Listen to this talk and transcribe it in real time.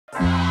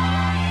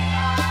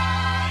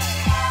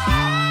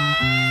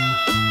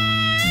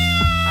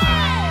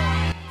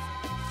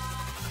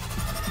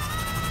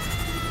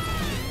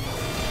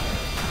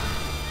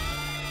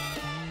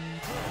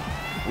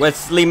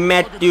Wesley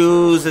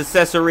Matthews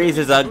accessories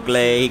is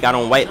ugly. He got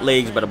on white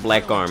legs but a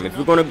black arm. If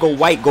you're gonna go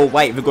white, go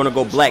white. If you're gonna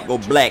go black, go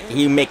black.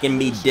 He making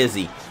me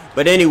dizzy.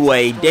 But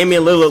anyway,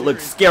 Damian Lillard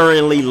looks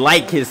scarily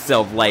like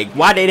himself. Like,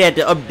 why they had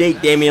to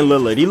update Damian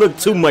Lillard? He looked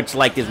too much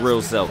like his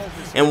real self.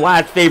 And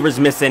why Favors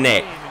missing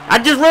that? I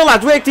just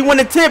realized we actually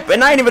won a tip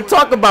and I didn't even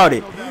talk about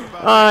it.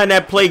 And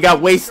that play got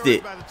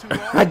wasted.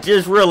 I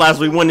just realized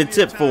we won the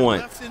tip for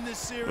once.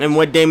 And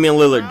what Damian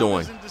Lillard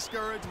doing?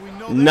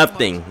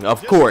 Nothing,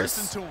 of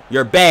course.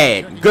 You're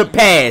bad. Good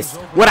pass.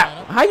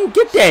 How you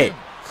get that?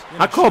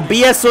 I call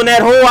BS on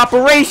that whole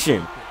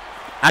operation.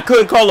 I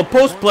couldn't call a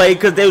post play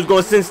because they was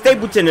going to send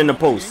Stapleton in the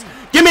post.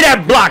 Give me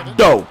that block,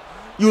 though.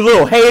 You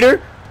little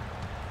hater.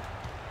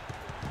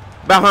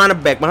 Behind the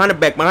back, behind the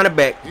back, behind the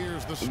back.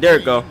 There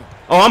it go.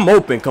 Oh, I'm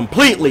open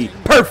completely.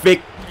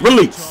 Perfect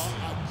release.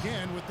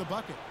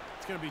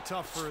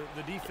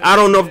 I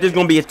don't know if this is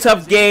going to be a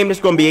tough game. It's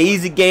going to be an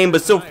easy game,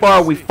 but so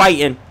far we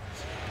fighting.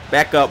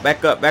 Back up,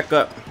 back up, back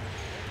up.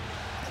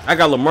 I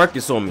got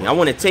LaMarcus on me. I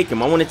want to take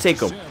him. I want to take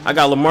him. I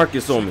got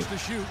LaMarcus on me.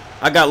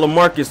 I got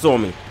LaMarcus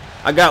on me.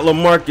 I got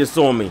LaMarcus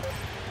on me.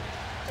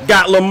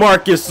 Got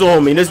LaMarcus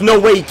on me. There's no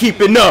way he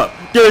keeping up.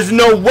 There's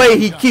no way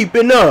he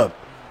keeping up.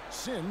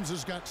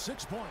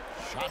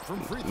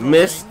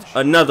 Missed.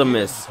 Another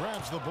miss.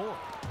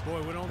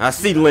 I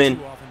see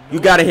Lynn. You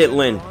got to hit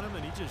Lynn.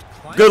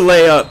 Good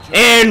layup.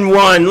 And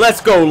one.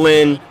 Let's go,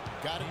 Lynn.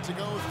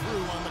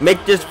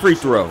 Make this free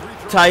throw.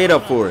 Tie it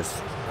up for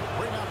us.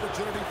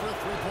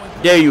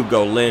 There you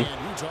go, Lynn.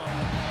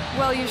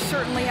 Well, you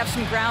certainly have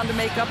some ground to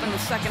make up in the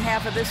second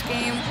half of this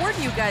game. Where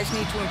do you guys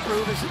need to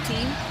improve as a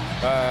team?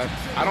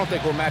 I don't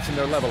think we're matching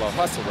their level of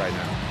hustle right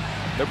now.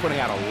 They're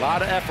putting out a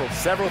lot of effort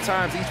several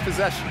times each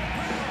possession.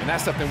 And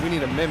that's something we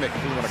need to mimic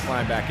if we want to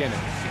climb back in it.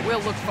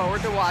 We'll look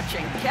forward to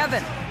watching.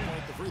 Kevin.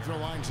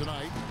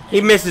 He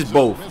misses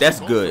both.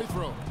 That's good.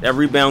 That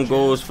rebound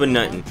goes for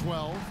nothing.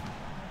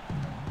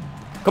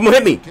 Come on,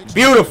 hit me.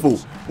 Beautiful.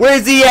 Where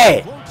is he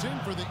at?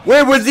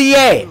 Where was he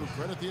at?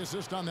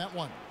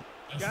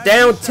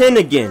 Down 10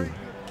 again.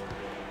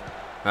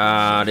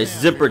 This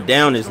zipper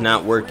down is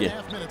not working.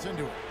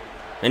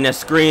 And that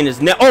screen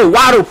is now. Oh,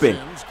 wide open.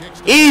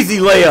 Easy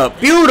layup.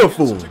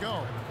 Beautiful.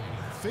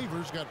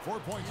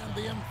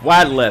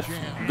 Wide left.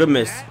 Good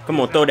miss.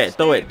 Come on, throw that.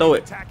 Throw it. Throw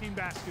it.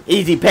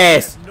 Easy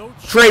pass.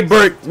 Trey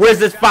Burke. Where's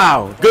this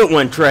foul? Good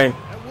one, Trey.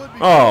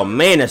 Oh,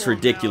 man, that's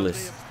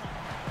ridiculous.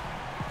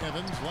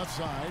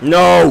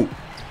 No.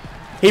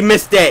 He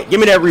missed that. Give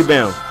me that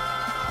rebound.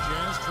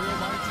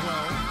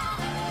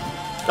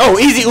 Oh,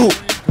 easy oop.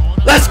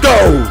 Let's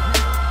go.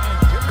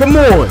 Come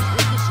on.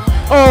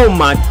 Oh,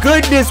 my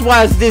goodness.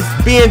 Why is this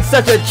being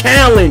such a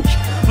challenge?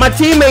 My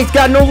teammates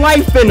got no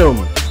life in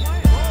them.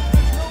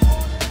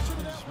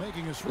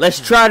 Let's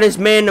try this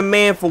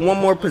man-to-man for one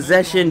more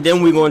possession.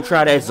 Then we're going to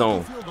try that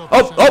zone.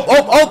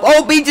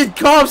 Oh, he just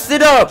coughs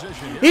it up.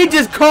 He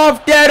just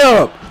coughed that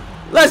up.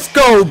 Let's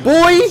go,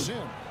 boy.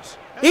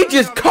 He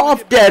just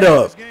coughed that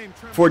up.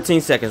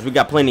 14 seconds. We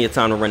got plenty of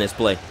time to run this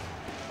play.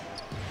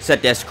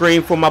 Set that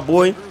screen for my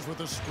boy.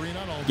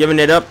 Giving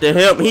it up to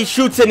him. He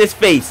shoots in his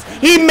face.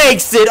 He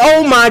makes it.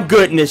 Oh, my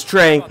goodness,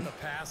 Trey.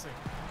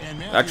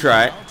 I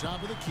tried.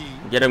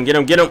 Get him, get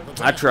him, get him.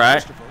 I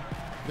tried.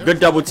 Good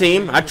double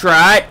team. I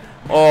tried.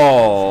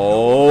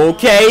 Oh,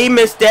 okay. He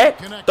missed that.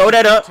 Throw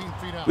that up.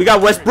 We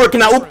got Westbrook.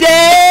 And I oop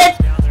that.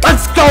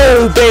 Let's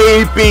go,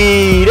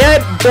 baby.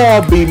 That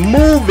ball be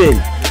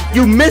moving.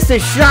 You miss a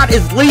shot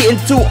is leading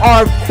to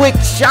our quick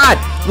shot.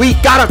 We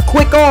got a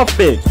quick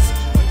offense.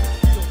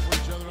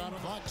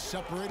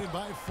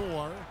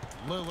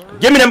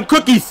 Give me them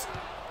cookies.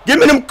 Give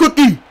me them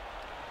cookies.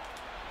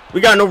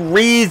 We got no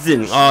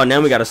reason. Oh, now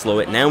we got to slow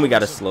it. Now we got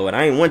to slow it.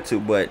 I ain't want to,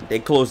 but they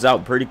closed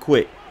out pretty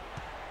quick.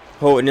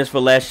 Holding this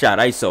for last shot.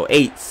 ISO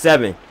 8,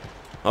 7.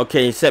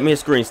 Okay, set me a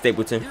screen,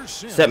 Stapleton.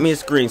 Set me a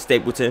screen,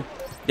 Stapleton.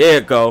 There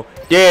it go.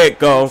 There it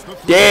go.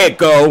 There it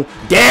go.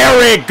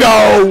 There it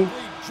go.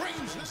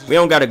 We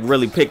don't got to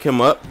really pick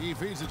him up.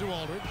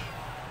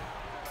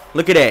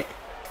 Look at that.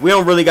 We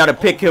don't really got to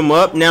pick him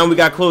up. Now we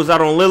got to close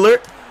out on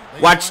Lillard.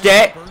 Watch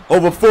that.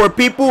 Over 4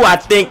 people? I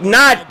think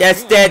not.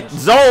 That's that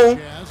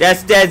zone.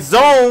 That's that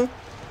zone.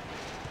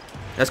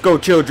 Let's go,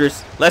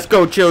 Childress. Let's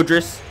go,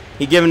 Childress.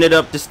 He giving it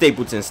up to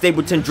Stapleton.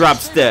 Stapleton drop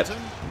step.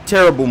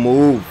 Terrible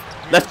move.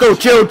 Let's go,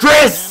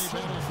 Childress.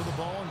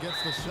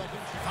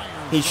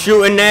 He's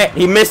shooting that.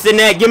 He missing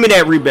that. Give me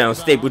that rebound,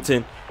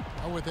 Stapleton.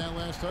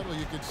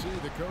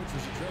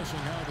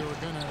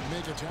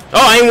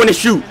 Oh, I ain't want to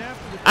shoot.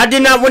 I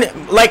did not want it.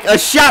 Like a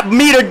shot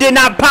meter did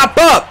not pop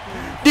up.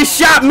 This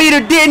shot meter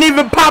didn't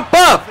even pop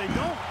up.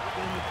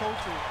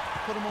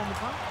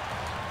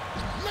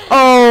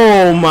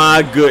 Oh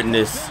my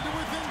goodness.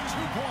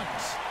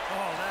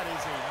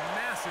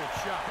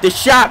 The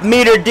shot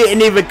meter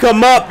didn't even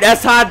come up.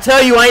 That's how I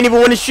tell you I ain't even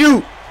want to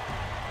shoot.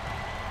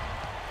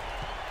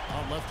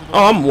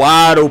 Oh, I'm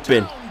wide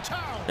open.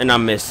 And I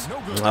miss.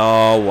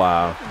 Oh,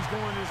 wow.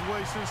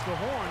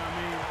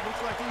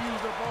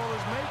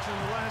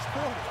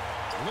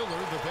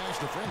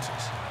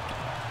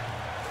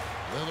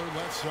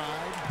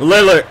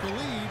 Lillard.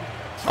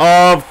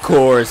 Of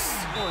course.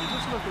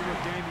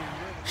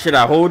 Should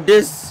I hold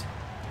this?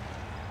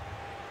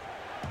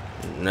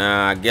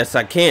 Nah, I guess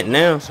I can't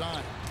now.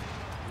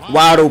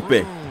 Wide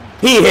open.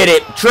 He hit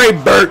it. Trey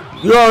Burke.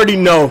 You already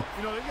know.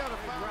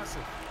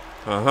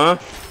 Uh-huh.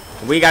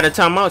 We got a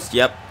timeout.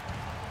 Yep.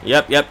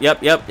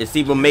 Yep. It's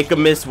even make a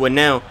miss one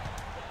now.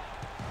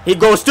 He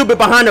goes stupid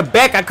behind the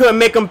back. I couldn't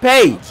make him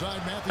pay.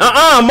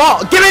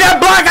 Maul. Give me that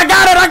block. I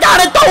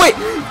got it. Throw it.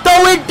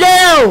 Throw it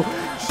down.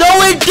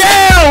 Throw it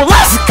down.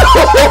 Let's go.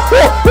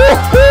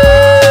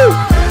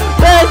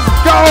 Let's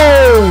go.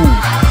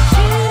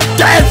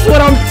 That's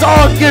what I'm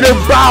talking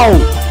about.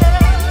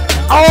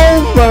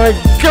 Oh my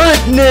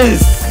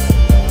goodness.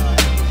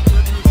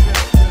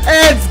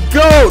 Let's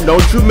go.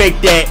 Don't you make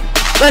that.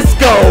 Let's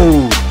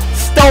go.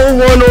 Stole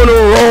one on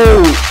the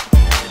road.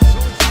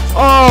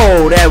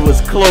 Oh, that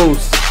was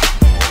close.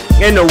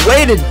 And the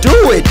way to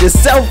do it, the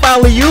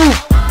self-alley-oop.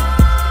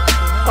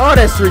 Oh,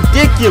 that's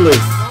ridiculous.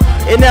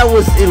 And that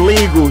was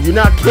illegal. You're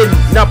not kidding.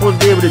 You're not supposed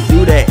to be able to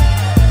do that.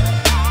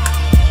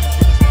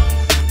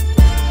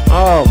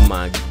 Oh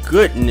my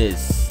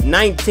goodness.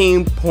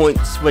 19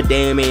 points for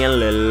Damian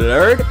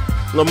Lillard.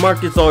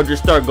 LaMarcus Aldridge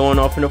start going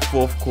off in the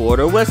fourth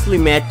quarter. Wesley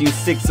Matthews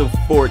 6 of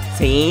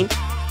 14.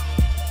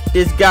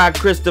 This guy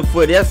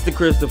Christopher, that's the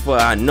Christopher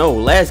I know.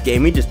 Last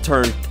game he just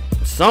turned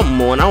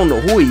something on. I don't know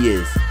who he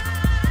is.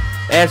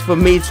 As for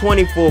me,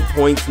 24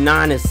 points,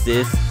 9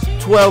 assists,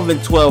 12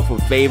 and 12 for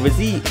Favors.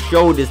 He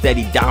showed us that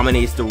he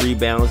dominates the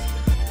rebounds.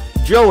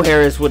 Joe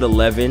Harris with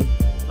 11.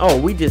 Oh,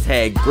 we just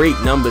had great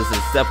numbers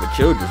except for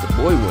Childress. The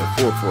boy went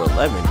 4 for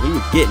 11. He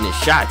was getting his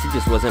shots. He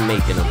just wasn't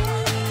making them.